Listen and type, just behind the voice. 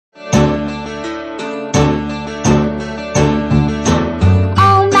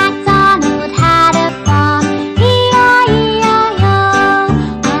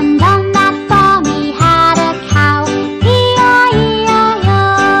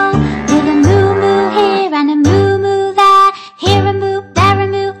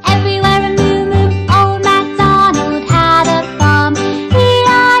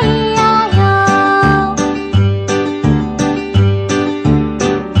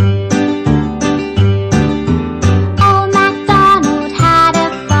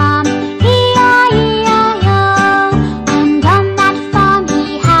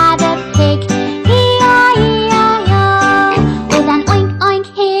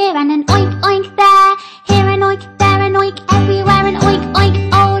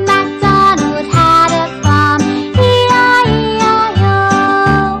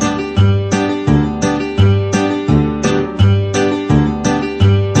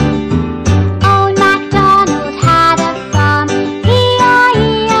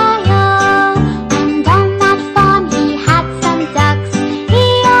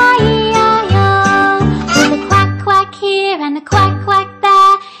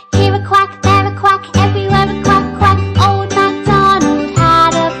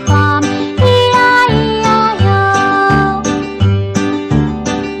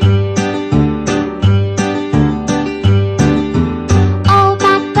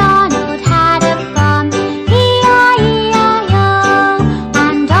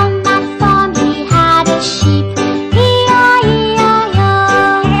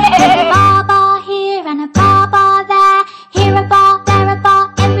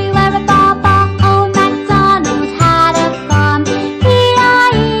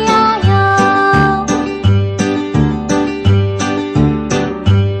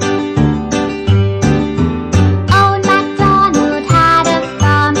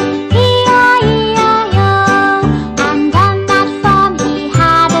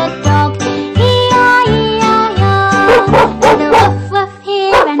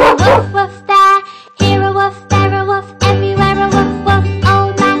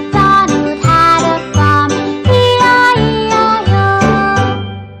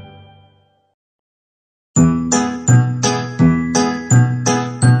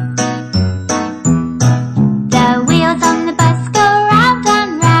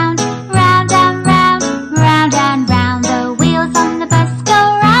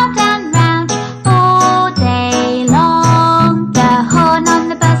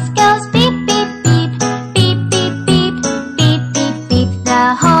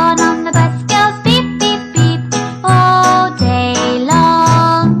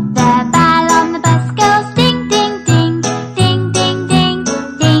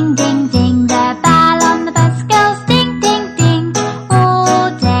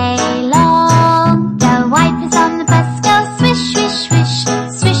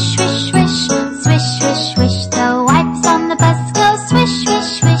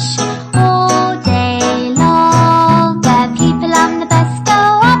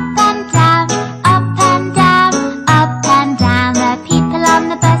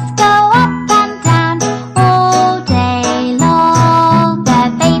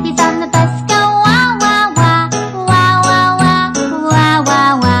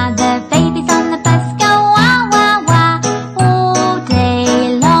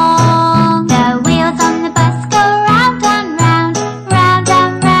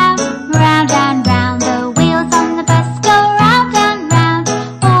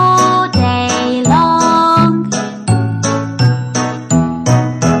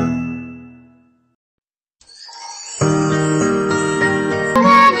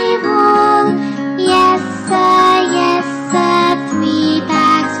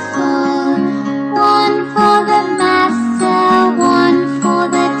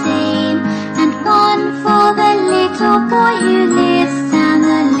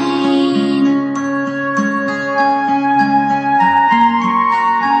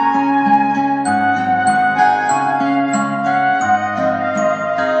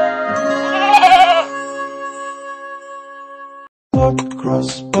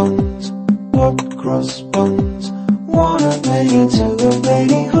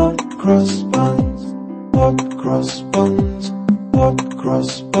baby hot cross buns. Hot cross buns, hot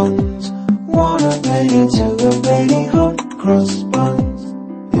cross buns. Want a baby to a baby hot cross buns.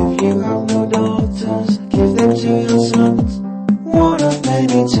 If you have no daughters, give them to your sons. Want a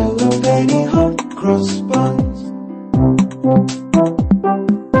baby to a baby hot cross buns.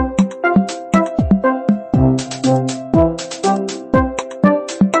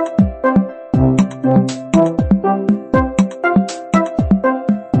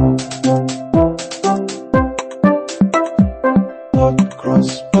 Hot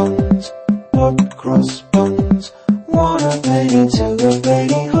cross buns, hot cross buns. Want a baby to a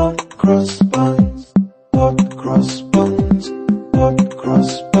baby hot cross buns. Hot cross buns, hot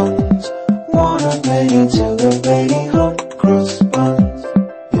cross buns. Want a baby to a baby hot cross buns.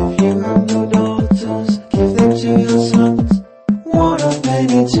 If you have no daughters, give them to your sons. Want a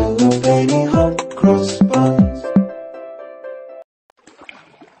baby to a baby hot cross buns.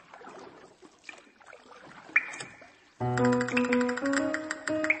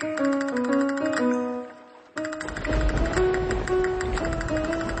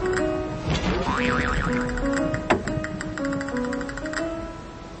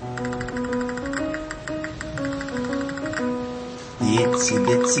 The itsy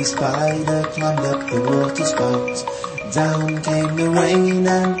bitsy spider climbed up the water spout. Down came the rain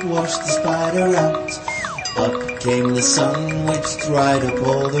and washed the spider out. Up came the sun which dried up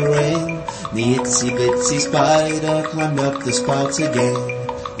all the rain. The itsy bitsy spider climbed up the spout again.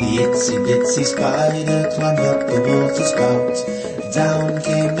 The itsy bitsy spider climbed up the water spout. Down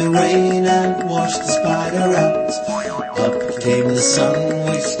came the rain and washed the spider out. Up came the sun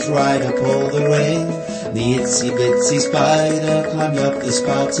which dried up all the rain. The itsy bitsy spider climbed up the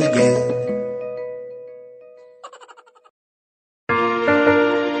spout again.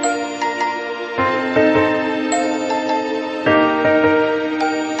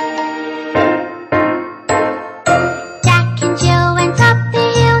 Jack and Jill went up the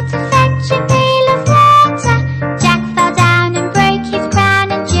hill to fetch a pail of water. Jack fell down and broke his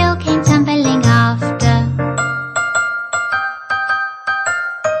crown, and Jill came tumbling after.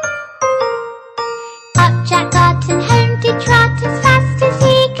 Up Jack got and home did trot as fast as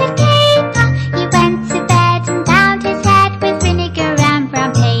he could gain.